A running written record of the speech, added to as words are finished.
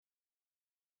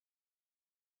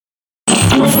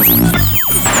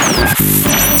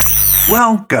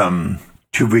Welcome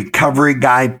to Recovery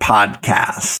Guy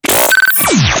Podcast.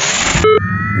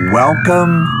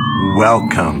 Welcome.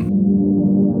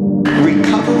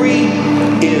 Recovery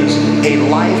is a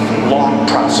lifelong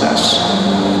process.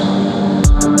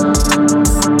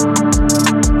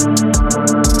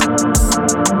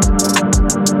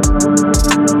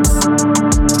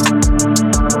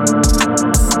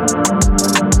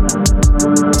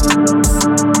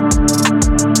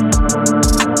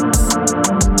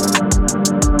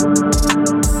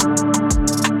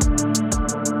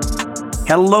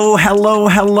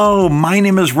 Hello. My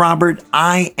name is Robert.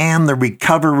 I am the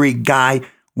Recovery Guy.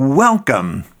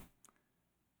 Welcome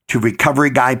to Recovery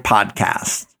Guy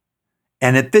Podcast.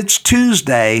 And if it's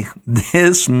Tuesday,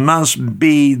 this must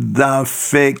be the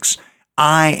fix.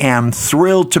 I am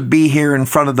thrilled to be here in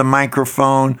front of the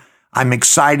microphone. I'm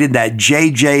excited that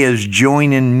JJ is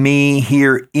joining me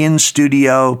here in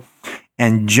studio,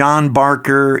 and John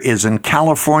Barker is in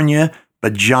California.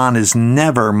 But John is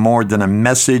never more than a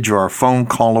message or a phone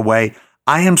call away.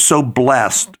 I am so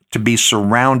blessed to be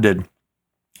surrounded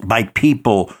by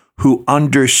people who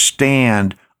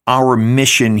understand our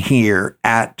mission here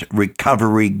at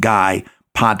Recovery Guy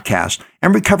Podcast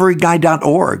and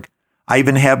recoveryguy.org. I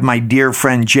even have my dear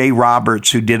friend Jay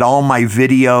Roberts, who did all my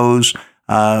videos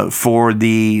for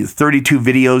the 32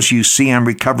 videos you see on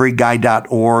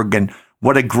recoveryguy.org. And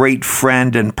what a great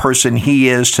friend and person he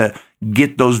is to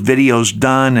get those videos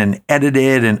done and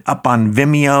edited and up on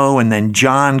Vimeo. And then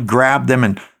John grabbed them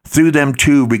and threw them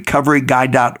to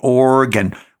recoveryguy.org.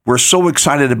 And we're so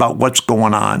excited about what's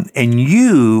going on. And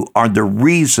you are the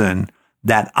reason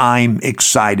that I'm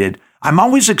excited. I'm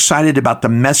always excited about the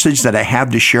message that I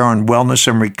have to share on wellness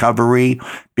and recovery,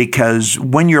 because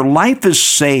when your life is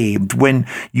saved, when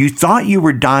you thought you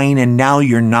were dying and now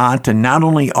you're not, and not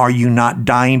only are you not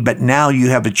dying, but now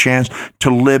you have a chance to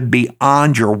live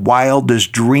beyond your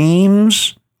wildest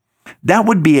dreams, that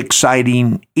would be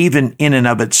exciting even in and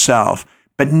of itself.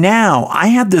 But now I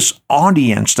have this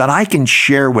audience that I can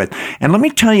share with. And let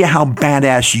me tell you how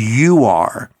badass you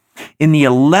are. In the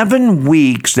 11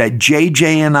 weeks that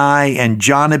JJ and I and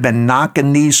John have been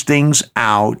knocking these things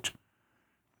out,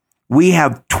 we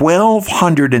have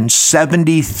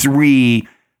 1,273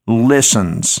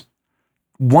 listens.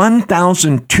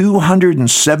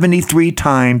 1,273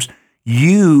 times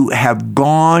you have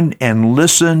gone and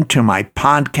listened to my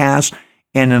podcast.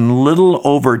 And in little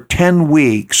over 10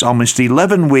 weeks, almost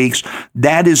 11 weeks,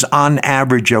 that is on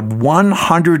average of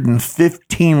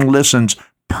 115 listens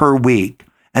per week.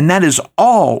 And that is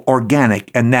all organic,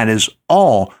 and that is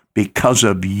all because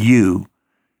of you.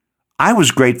 I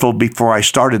was grateful before I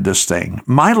started this thing.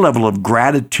 My level of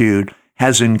gratitude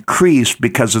has increased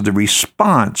because of the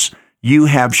response you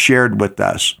have shared with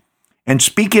us. And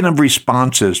speaking of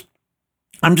responses,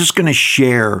 I'm just going to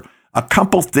share a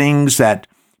couple things that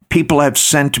people have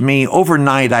sent me.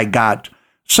 Overnight, I got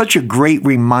such a great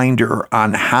reminder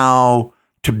on how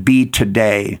to be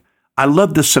today. I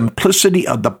love the simplicity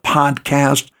of the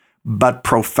podcast, but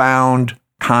profound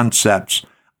concepts.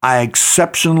 I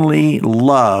exceptionally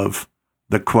love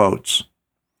the quotes.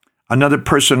 Another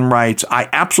person writes, I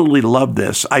absolutely love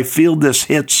this. I feel this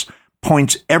hits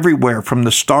points everywhere from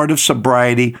the start of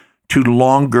sobriety to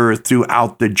longer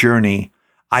throughout the journey.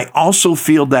 I also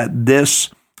feel that this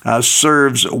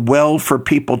serves well for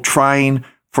people trying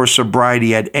for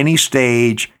sobriety at any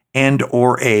stage and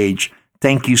or age.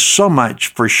 Thank you so much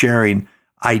for sharing.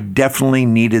 I definitely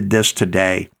needed this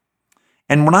today.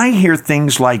 And when I hear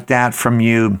things like that from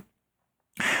you,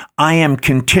 I am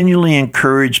continually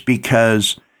encouraged,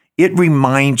 because it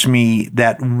reminds me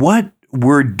that what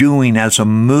we're doing as a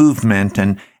movement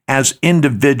and as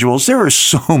individuals, there are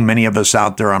so many of us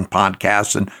out there on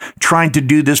podcasts and trying to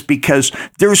do this because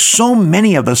there's so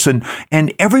many of us, and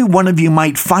every one of you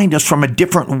might find us from a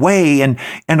different way, and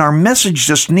our message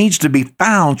just needs to be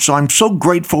found. So I'm so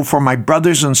grateful for my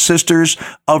brothers and sisters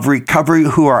of recovery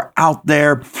who are out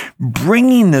there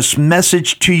bringing this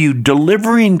message to you,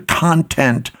 delivering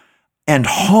content and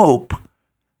hope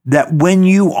that when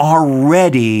you are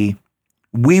ready,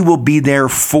 we will be there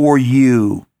for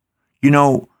you. You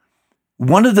know,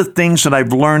 one of the things that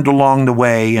I've learned along the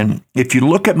way, and if you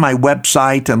look at my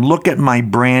website and look at my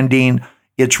branding,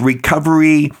 it's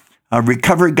Recovery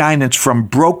Guy, and it's from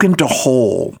broken to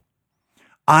whole.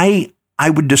 I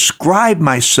would describe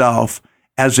myself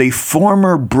as a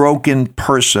former broken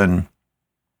person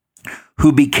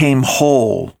who became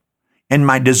whole. And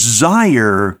my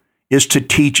desire is to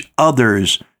teach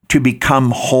others to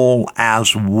become whole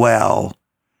as well.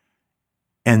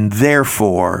 And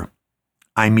therefore,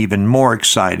 I'm even more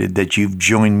excited that you've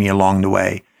joined me along the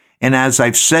way. And as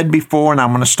I've said before, and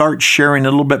I'm going to start sharing a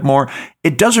little bit more,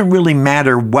 it doesn't really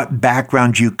matter what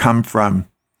background you come from.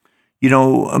 You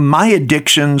know, my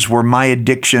addictions were my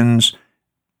addictions,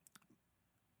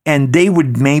 and they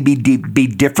would maybe be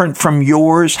different from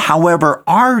yours. However,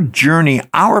 our journey,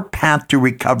 our path to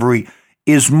recovery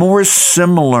is more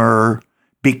similar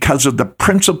because of the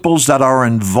principles that are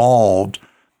involved.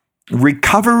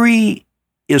 Recovery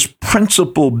is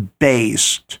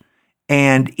principle-based,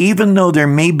 and even though there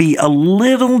may be a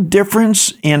little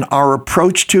difference in our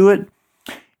approach to it,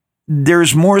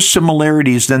 there's more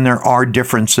similarities than there are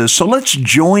differences. So let's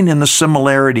join in the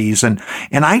similarities. And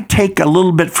I take a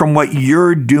little bit from what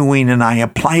you're doing and I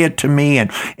apply it to me,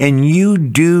 and you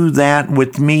do that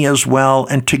with me as well.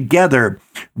 And together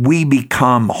we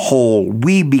become whole.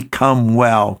 We become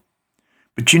well.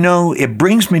 But you know, it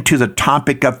brings me to the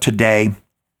topic of today,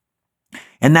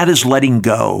 and that is letting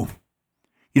go.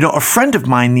 You know, a friend of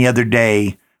mine the other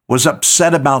day was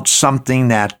upset about something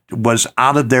that was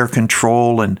out of their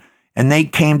control, and they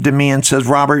came to me and says,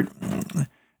 Robert,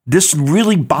 this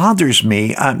really bothers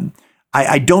me.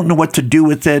 I don't know what to do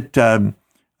with it.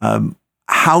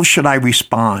 How should I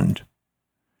respond?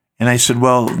 And I said,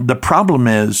 well, the problem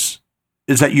is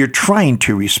that you're trying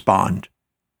to respond.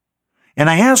 And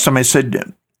I asked him, I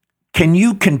said, can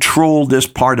you control this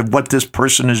part of what this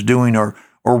person is doing or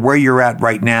where you're at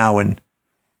right now? And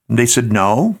they said,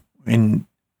 no. And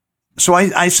so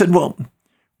I said, well,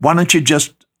 why don't you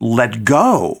just let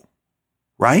go?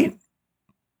 Right?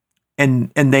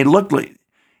 And they looked like,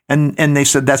 and they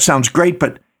said, that sounds great,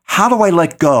 but how do I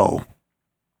let go?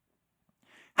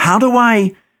 How do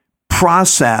I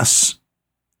process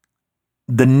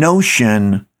the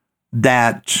notion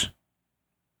that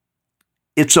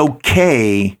it's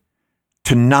okay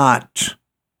to not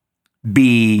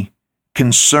be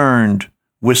concerned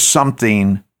with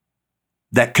something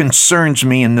that concerns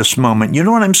me in this moment? You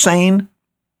know what I'm saying?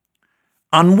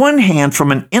 On one hand, from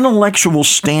an intellectual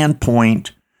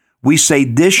standpoint, we say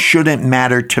this shouldn't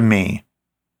matter to me.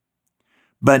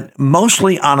 But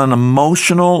mostly on an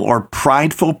emotional or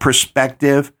prideful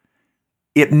perspective,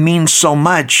 it means so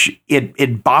much,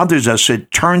 it bothers us.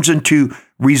 It turns into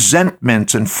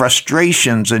resentments and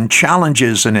frustrations and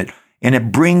challenges, and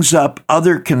it brings up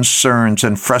other concerns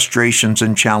and frustrations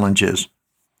and challenges.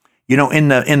 You know, in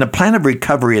the plan of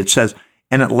recovery, it says,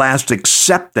 and at last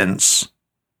acceptance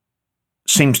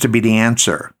seems to be the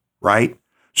answer, right?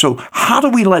 So how do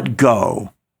we let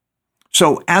go?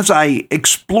 So as I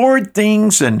explored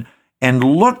things and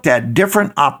looked at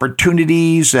different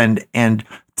opportunities and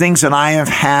things that I have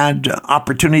had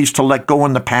opportunities to let go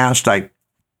in the past, I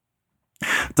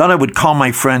thought I would call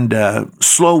my friend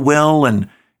Slow Will, and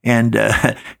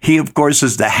he, of course,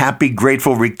 is the happy,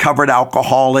 grateful, recovered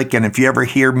alcoholic. And if you ever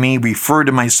hear me refer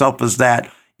to myself as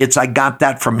that, I got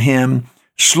that from him.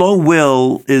 Slow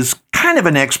Will is kind of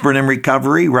an expert in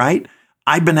recovery, right?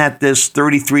 I've been at this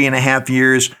 33 and a half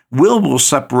years. Will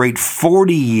separate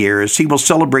 40 years. He will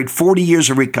celebrate 40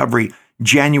 years of recovery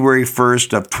January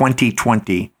 1st of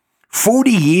 2020.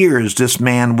 40 years this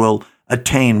man will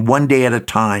attain one day at a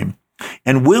time.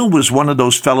 And Will was one of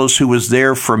those fellows who was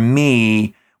there for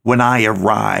me when I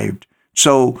arrived.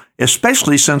 So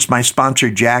especially since my sponsor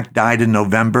Jack died in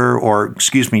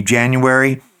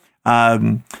January,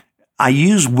 I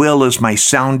use Will as my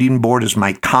sounding board, as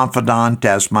my confidant,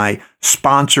 as my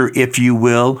sponsor, if you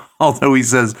will, although he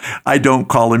says I don't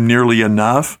call him nearly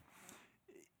enough.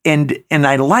 And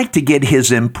I like to get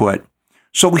his input.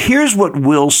 So here's what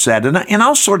Will said, and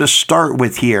I'll sort of start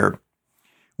with here.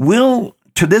 Will,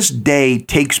 to this day,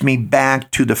 takes me back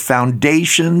to the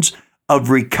foundations of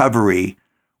recovery.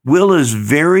 Will is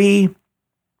very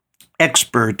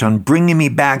expert on bringing me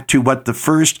back to what the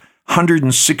first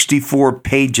 164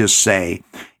 pages say,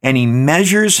 and he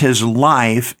measures his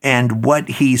life and what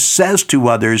he says to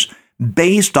others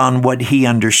based on what he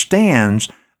understands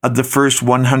of the first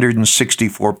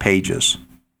 164 pages.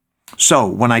 So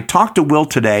when I talked to Will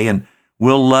today, and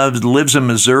Will lives in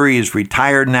Missouri, is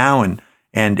retired now,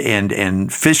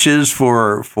 and fishes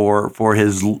for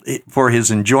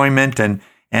his enjoyment,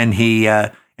 and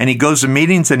he goes to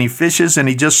meetings and he fishes and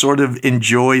he just sort of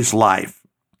enjoys life.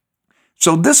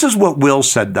 So this is what Will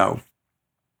said, though.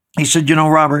 He said, you know,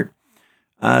 Robert,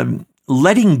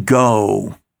 letting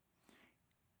go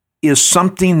is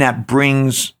something that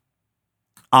brings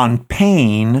on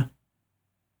pain,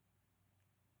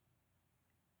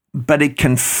 but it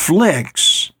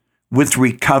conflicts with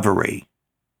recovery.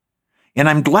 And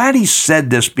I'm glad he said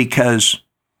this, because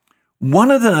one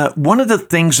of the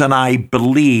things that I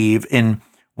believe in,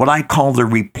 what I call the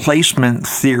replacement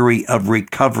theory of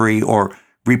recovery, or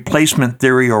replacement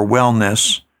theory or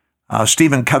wellness,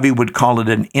 Stephen Covey would call it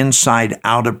an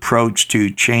inside-out approach to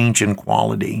change and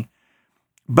quality.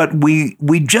 But we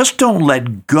just don't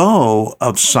let go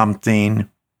of something.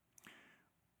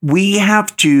 We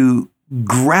have to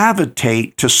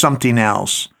gravitate to something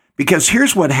else. Because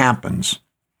here's what happens.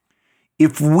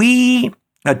 If we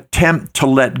attempt to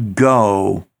let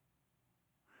go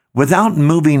without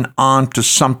moving on to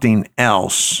something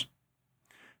else,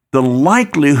 the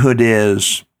likelihood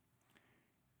is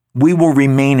we will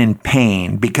remain in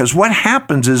pain. Because what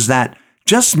happens is that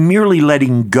just merely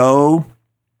letting go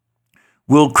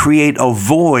will create a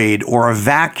void or a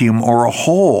vacuum or a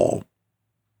hole.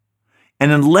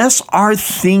 And unless our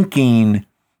thinking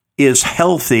is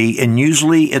healthy, and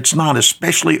usually it's not,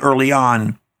 especially early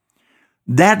on,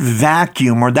 that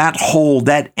vacuum or that hole,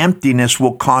 that emptiness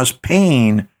will cause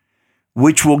pain,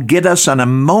 which will get us an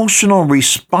emotional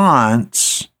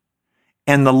response,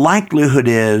 and the likelihood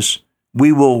is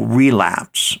we will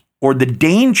relapse, or the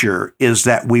danger is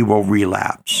that we will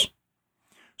relapse.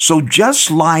 So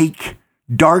just like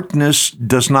darkness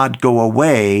does not go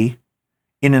away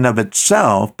in and of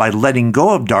itself by letting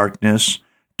go of darkness,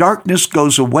 darkness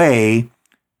goes away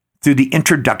through the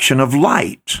introduction of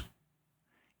light.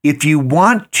 If you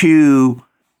want to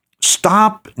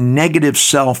stop negative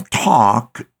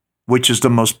self-talk, which is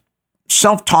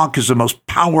self-talk is the most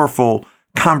powerful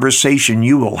conversation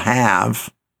you will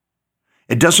have.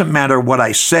 It doesn't matter what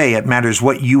I say, it matters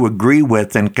what you agree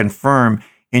with and confirm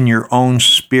in your own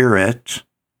spirit.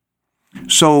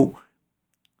 So,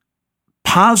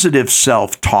 positive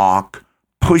self-talk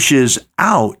pushes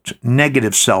out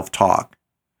negative self-talk.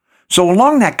 So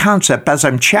along that concept, as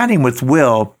I'm chatting with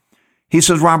Will, he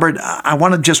says, Robert, I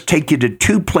want to just take you to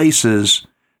two places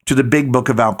to the Big Book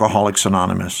of Alcoholics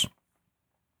Anonymous.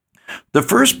 The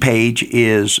first page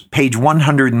is page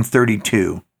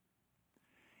 132.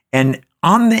 And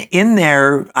in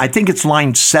there, I think it's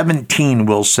line 17,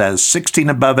 Will says, 16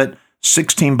 above it,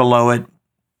 16 below it.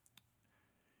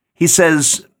 He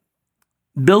says,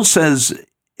 Bill says,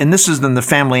 and this is in the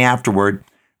family afterward,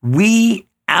 we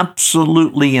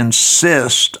absolutely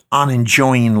insist on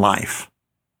enjoying life.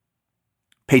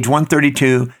 Page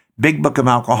 132, Big Book of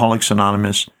Alcoholics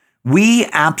Anonymous. We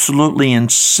absolutely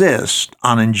insist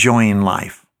on enjoying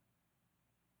life.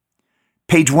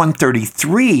 Page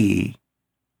 133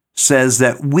 says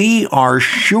that we are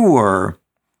sure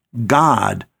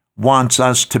God wants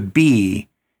us to be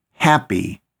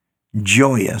happy,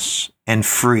 joyous, and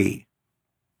free.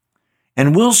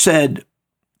 And Will said,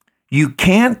 you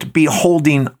can't be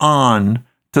holding on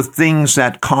to things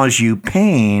that cause you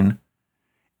pain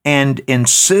and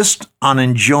insist on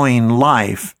enjoying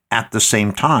life at the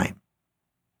same time.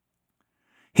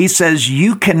 He says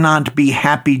you cannot be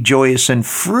happy, joyous, and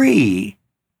free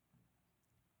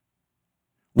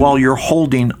while you're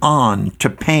holding on to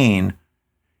pain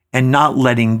and not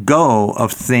letting go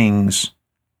of things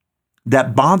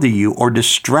that bother you or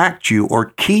distract you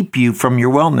or keep you from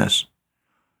your wellness.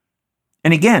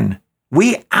 And again,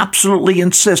 we absolutely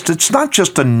insist. It's not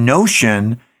just a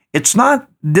notion. It's not,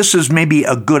 this is maybe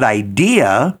a good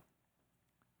idea.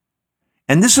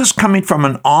 And this is coming from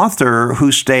an author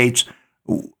who states,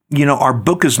 our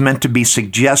book is meant to be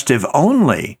suggestive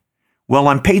only. Well,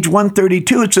 on page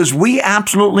 132, it says, we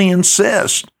absolutely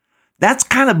insist. That's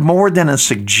kind of more than a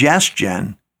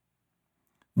suggestion.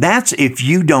 That's if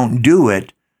you don't do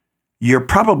it, you're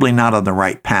probably not on the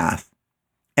right path.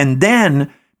 And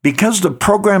then, because the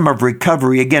program of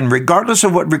recovery, again, regardless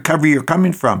of what recovery you're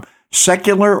coming from,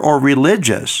 secular or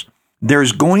religious,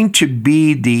 there's going to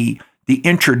be the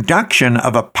introduction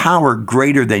of a power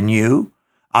greater than you.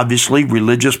 Obviously,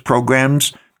 religious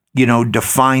programs,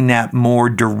 define that more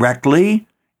directly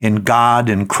in God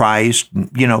and Christ,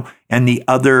 and the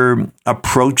other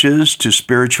approaches to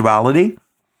spirituality.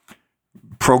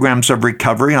 Programs of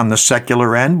recovery on the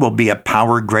secular end will be a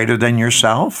power greater than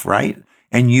yourself, right?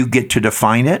 And you get to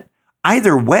define it.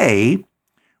 Either way,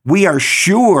 we are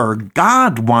sure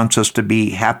God wants us to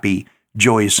be happy,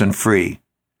 joyous, and free.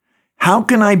 How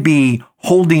can I be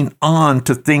holding on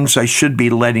to things I should be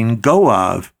letting go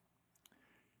of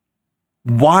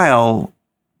while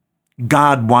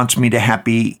God wants me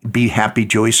to be happy,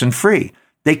 joyous, and free?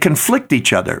 They conflict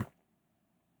each other.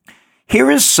 Here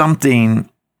is something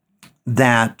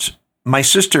that my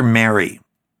sister Mary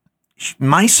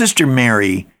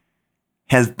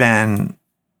has been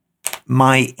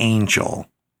my angel.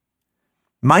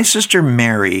 My sister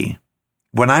Mary,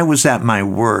 when I was at my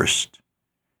worst,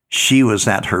 she was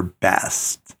at her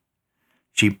best.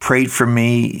 She prayed for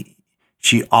me.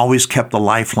 She always kept the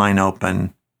lifeline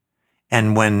open.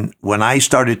 And when I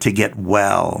started to get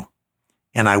well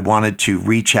and I wanted to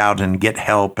reach out and get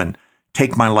help and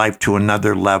take my life to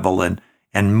another level and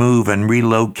move and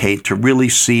relocate to really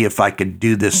see if I could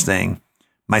do this thing,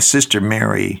 my sister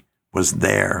Mary was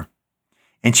there.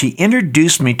 And she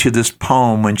introduced me to this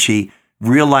poem when she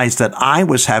realized that I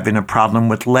was having a problem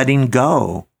with letting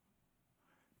go.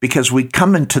 Because we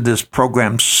come into this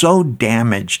program so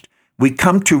damaged. We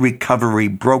come to recovery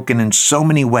broken in so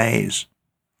many ways.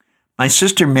 My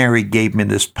sister Mary gave me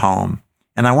this poem,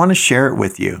 and I want to share it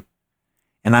with you.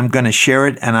 And I'm going to share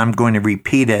it, and I'm going to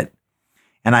repeat it.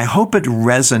 And I hope it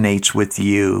resonates with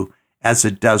you as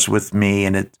it does with me.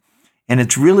 And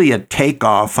it's really a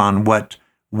takeoff on what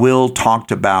Will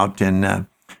talked about in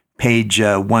page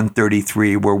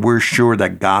 133, where we're sure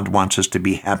that God wants us to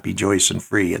be happy, joyous, and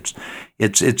free.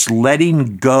 It's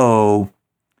letting go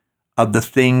of the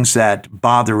things that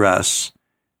bother us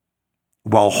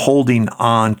while holding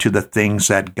on to the things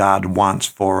that God wants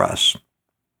for us.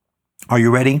 Are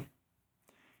you ready?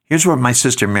 Here's what my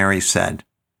sister Mary said.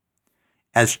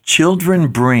 As children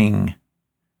bring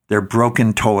their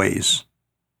broken toys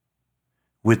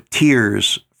with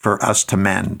tears for us to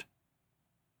mend,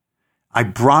 I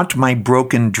brought my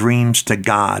broken dreams to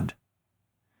God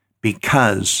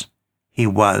because He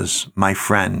was my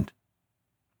friend.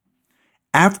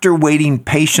 After waiting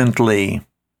patiently,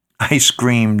 I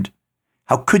screamed,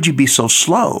 "How could you be so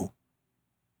slow?"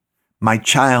 "My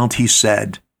child," He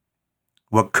said,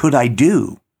 "what could I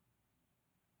do?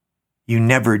 You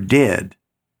never did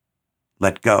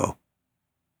let go."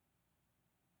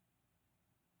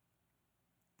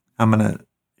 I'm going to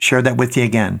share that with you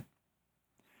again.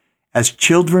 As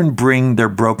children bring their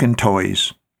broken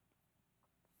toys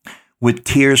with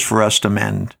tears for us to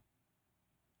mend,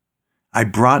 I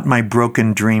brought my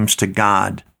broken dreams to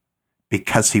God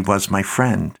because He was my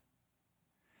friend.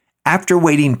 After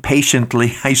waiting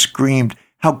patiently, I screamed,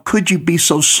 "How could you be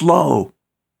so slow?"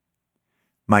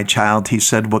 "My child," He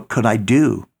said, "what could I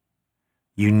do?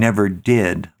 You never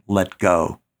did let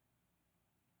go."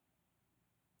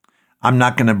 I'm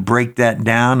not going to break that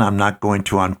down. I'm not going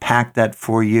to unpack that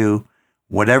for you.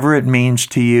 Whatever it means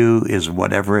to you is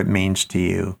whatever it means to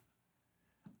you.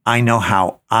 I know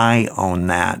how I own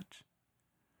that.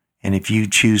 And if you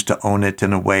choose to own it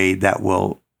in a way that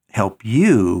will help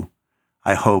you,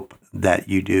 I hope that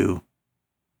you do.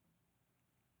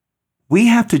 We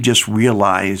have to just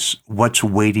realize what's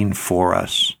waiting for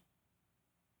us.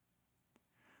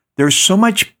 There's so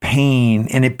much pain,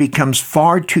 and it becomes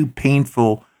far too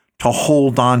painful to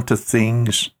hold on to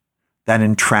things that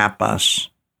entrap us,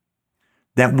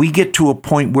 that we get to a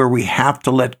point where we have to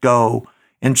let go.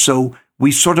 And so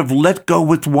we sort of let go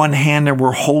with one hand and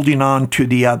we're holding on to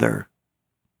the other.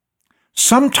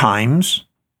 Sometimes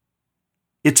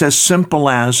it's as simple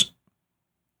as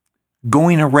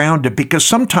going around it, because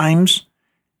sometimes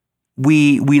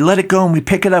we let it go and we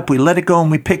pick it up. We let it go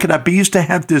and we pick it up. I used to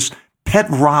have this pet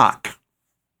rock.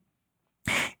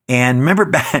 And remember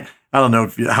back, I don't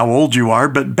know how old you are,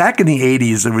 but back in the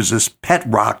 80s, there was this pet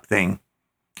rock thing.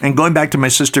 And going back to my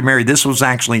sister Mary, this was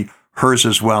actually hers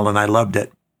as well, and I loved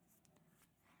it.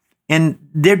 And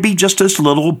there'd be just this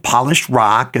little polished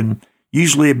rock, and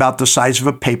usually about the size of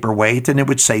a paperweight, and it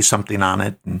would say something on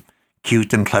it, and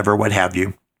cute and clever, what have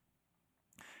you.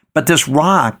 But this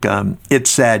rock, it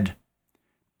said,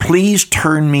 "Please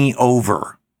turn me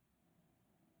over."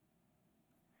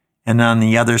 And on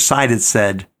the other side, it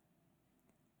said,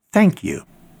 "Thank you."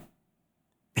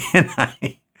 And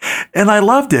I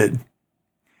loved it.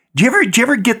 Do you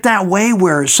ever get that way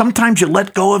where sometimes you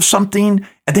let go of something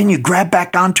and then you grab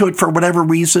back onto it for whatever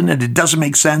reason and it doesn't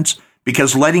make sense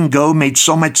because letting go made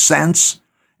so much sense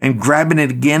and grabbing it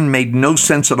again made no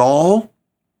sense at all?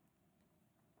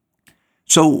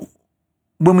 So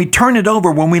when we turn it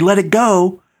over, when we let it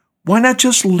go, why not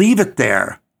just leave it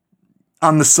there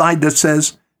on the side that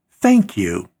says, "Thank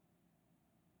you"?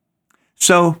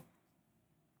 So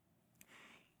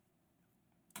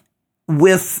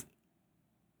with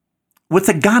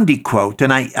the Gandhi quote,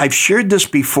 and I've shared this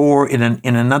before in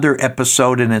another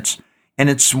episode, and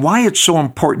it's why it's so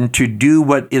important to do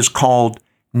what is called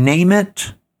name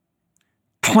it,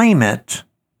 claim it,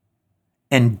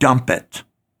 and dump it.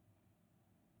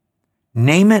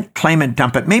 Name it, claim it,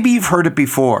 dump it. Maybe you've heard it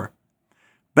before,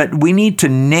 but we need to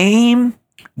name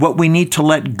what we need to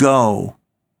let go.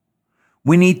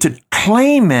 We need to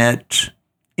claim it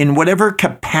in whatever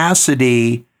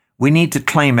capacity we need to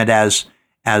claim it as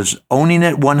owning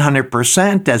it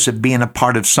 100%, as it being a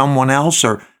part of someone else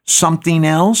or something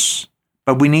else.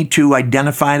 But we need to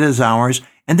identify it as ours,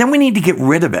 and then we need to get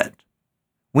rid of it.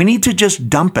 We need to just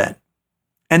dump it.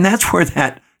 And that's where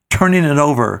that turning it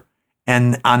over,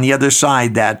 and on the other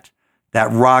side, that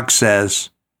rock says,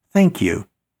 "Thank you."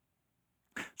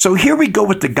 So here we go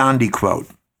with the Gandhi quote.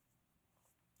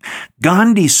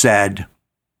 Gandhi said,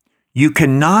 "You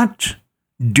cannot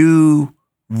do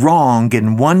wrong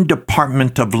in one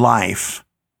department of life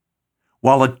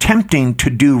while attempting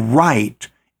to do right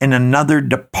in another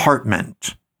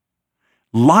department.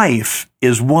 Life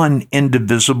is one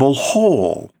indivisible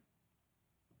whole."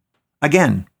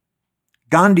 Again,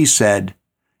 Gandhi said,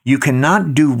 "You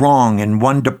cannot do wrong in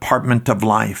one department of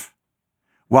life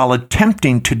while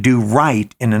attempting to do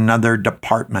right in another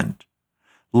department.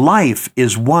 Life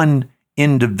is one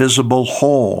indivisible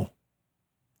whole."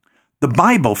 The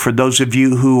Bible, for those of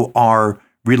you who are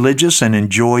religious and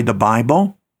enjoy the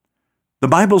Bible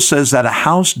says that a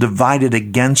house divided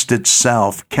against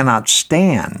itself cannot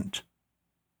stand.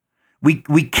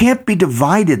 We can't be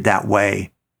divided that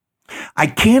way. I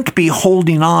can't be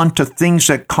holding on to things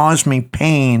that cause me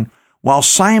pain while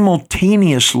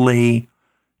simultaneously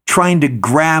trying to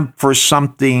grab for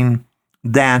something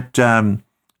that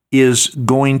is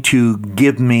going to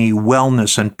give me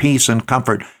wellness and peace and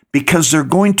comfort, because they're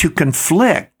going to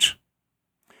conflict.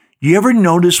 You ever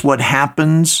notice what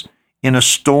happens in a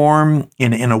storm,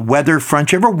 in a weather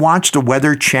front? You ever watched a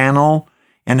Weather Channel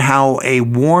and how a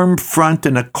warm front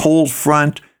and a cold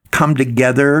front come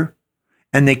together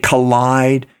and they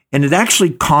collide, and it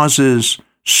actually causes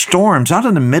storms? Out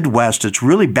in the Midwest, it's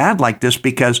really bad like this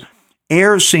because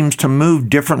air seems to move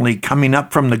differently coming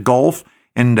up from the Gulf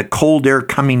and the cold air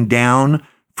coming down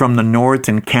from the north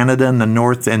in Canada and the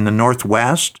north and the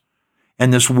northwest.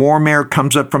 And this warm air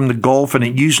comes up from the Gulf, and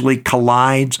it usually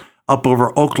collides up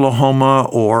over Oklahoma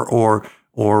or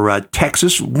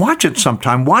Texas. Watch it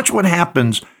sometime. Watch what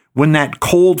happens when that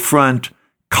cold front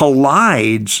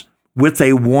collides with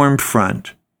a warm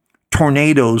front.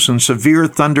 Tornadoes and severe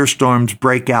thunderstorms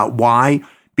break out. Why?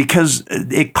 Because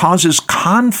it causes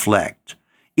conflict,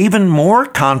 even more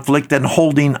conflict than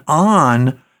holding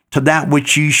on to that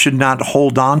which you should not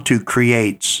hold on to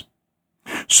creates.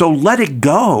 So let it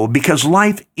go, because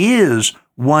life is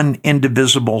one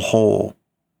indivisible whole.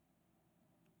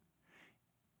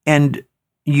 And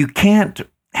you can't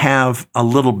have a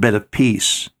little bit of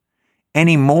peace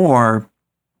any more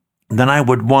than I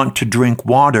would want to drink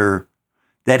water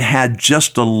that had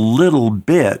just a little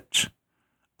bit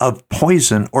of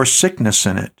poison or sickness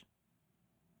in it.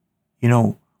 You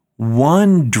know,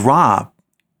 one drop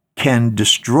can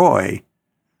destroy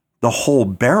the whole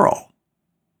barrel.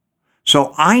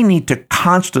 So I need to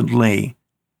constantly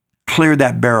clear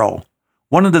that barrel.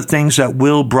 One of the things that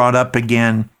Will brought up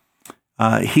again,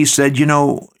 he said, you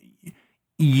know,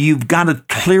 you've got to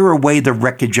clear away the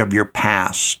wreckage of your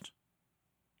past.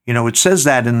 You know, it says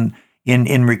that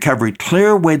in recovery,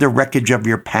 clear away the wreckage of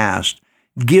your past.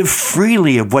 Give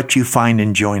freely of what you find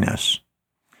and join us.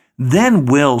 Then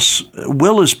Will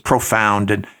is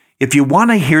profound. And if you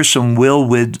want to hear some Will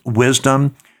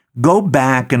wisdom, go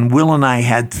back, and Will and I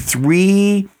had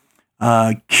 3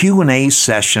 Q&A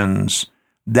sessions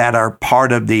that are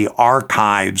part of the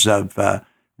archives of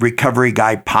Recovery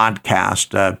Guy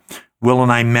podcast. Will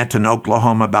and I met in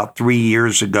Oklahoma about 3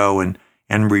 years ago,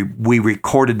 and we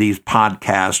recorded these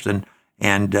podcasts,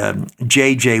 and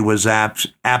JJ was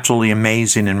absolutely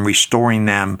amazing in restoring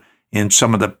them in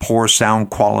some of the poor sound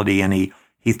quality, and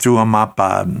he threw them up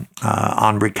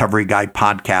on Recovery Guy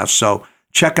podcast. So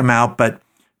check them out. But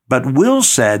Will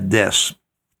said this.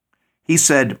 He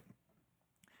said,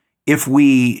 if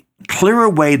we clear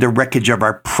away the wreckage of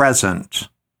our present,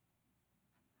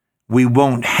 we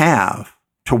won't have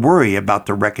to worry about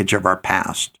the wreckage of our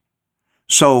past.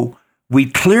 So we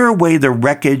clear away the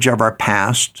wreckage of our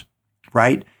past,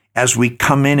 right? As we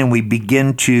come in and we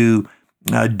begin to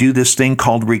do this thing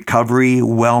called recovery,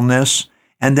 wellness.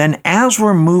 And then as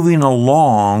we're moving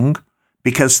along,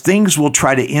 because things will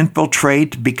try to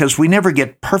infiltrate, because we never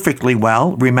get perfectly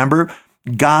well. Remember,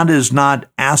 God is not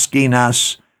asking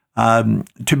us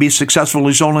to be successful.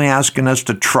 He's only asking us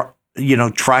to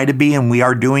try to be, and we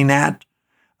are doing that.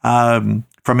 From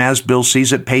As Bill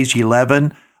Sees It, page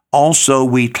 11. Also,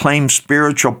 we claim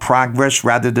spiritual progress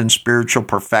rather than spiritual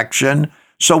perfection.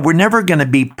 So we're never going to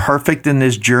be perfect in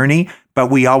this journey, but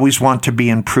we always want to be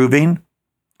improving.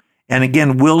 And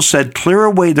again, Will said, clear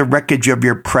away the wreckage of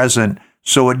your present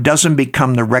so it doesn't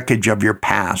become the wreckage of your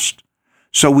past.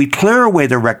 So we clear away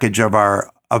the wreckage of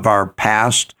our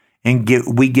past, and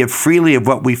we give freely of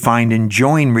what we find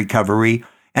enjoying recovery.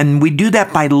 And we do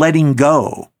that by letting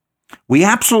go. We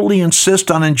absolutely insist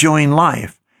on enjoying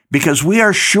life because we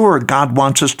are sure God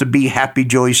wants us to be happy,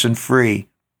 joyous, and free.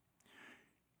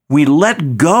 We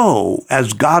let go,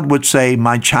 as God would say,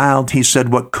 my child, he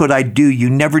said, what could I do? You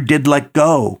never did let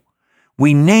go.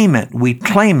 We name it, we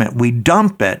claim it, we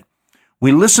dump it.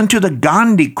 We listen to the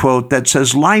Gandhi quote that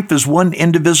says life is one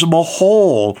indivisible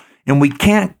whole, and we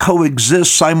can't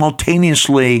coexist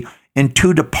simultaneously in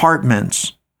two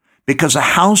departments, because a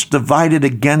house divided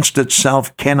against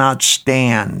itself cannot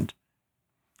stand.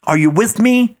 Are you with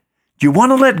me? Do you want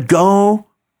to let go?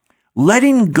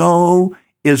 Letting go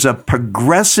is a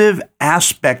progressive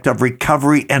aspect of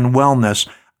recovery and wellness.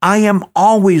 I am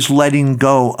always letting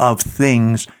go of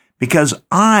things because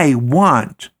I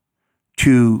want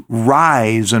to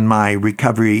rise in my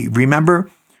recovery.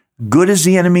 Remember, good is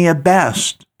the enemy of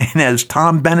best. And as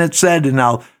Tom Bennett said, and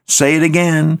I'll say it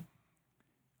again,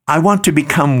 I want to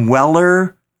become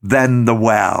weller than the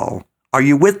well. Are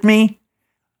you with me?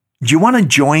 Do you want to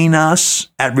join us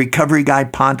at Recovery Guy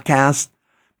Podcast?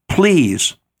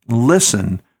 Please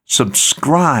listen,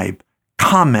 subscribe,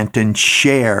 comment, and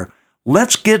share.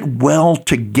 Let's get well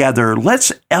together.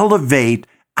 Let's elevate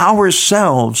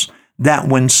ourselves that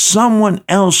when someone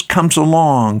else comes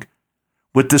along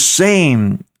with the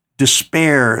same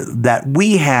despair that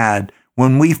we had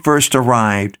when we first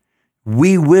arrived,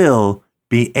 we will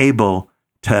be able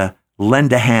to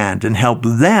lend a hand and help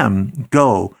them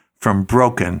go from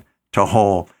broken to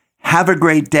whole. Have a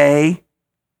great day.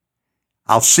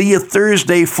 I'll see you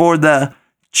Thursday for the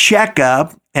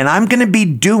checkup, and I'm going to be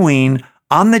doing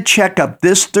on the checkup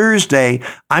this Thursday,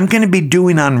 I'm going to be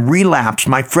doing on relapse.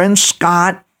 My friend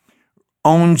Scott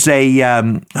owns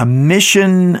a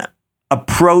mission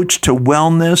approach to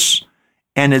wellness,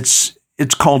 and it's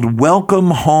called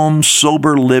Welcome Home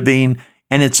Sober Living,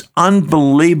 and it's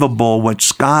unbelievable what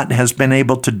Scott has been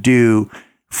able to do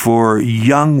for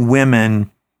young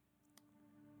women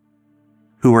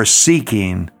who are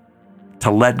seeking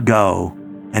to let go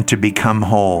and to become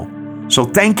whole. So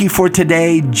thank you for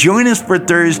today. Join us for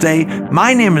Thursday.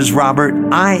 My name is Robert.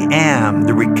 I am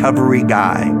the Recovery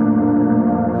Guy.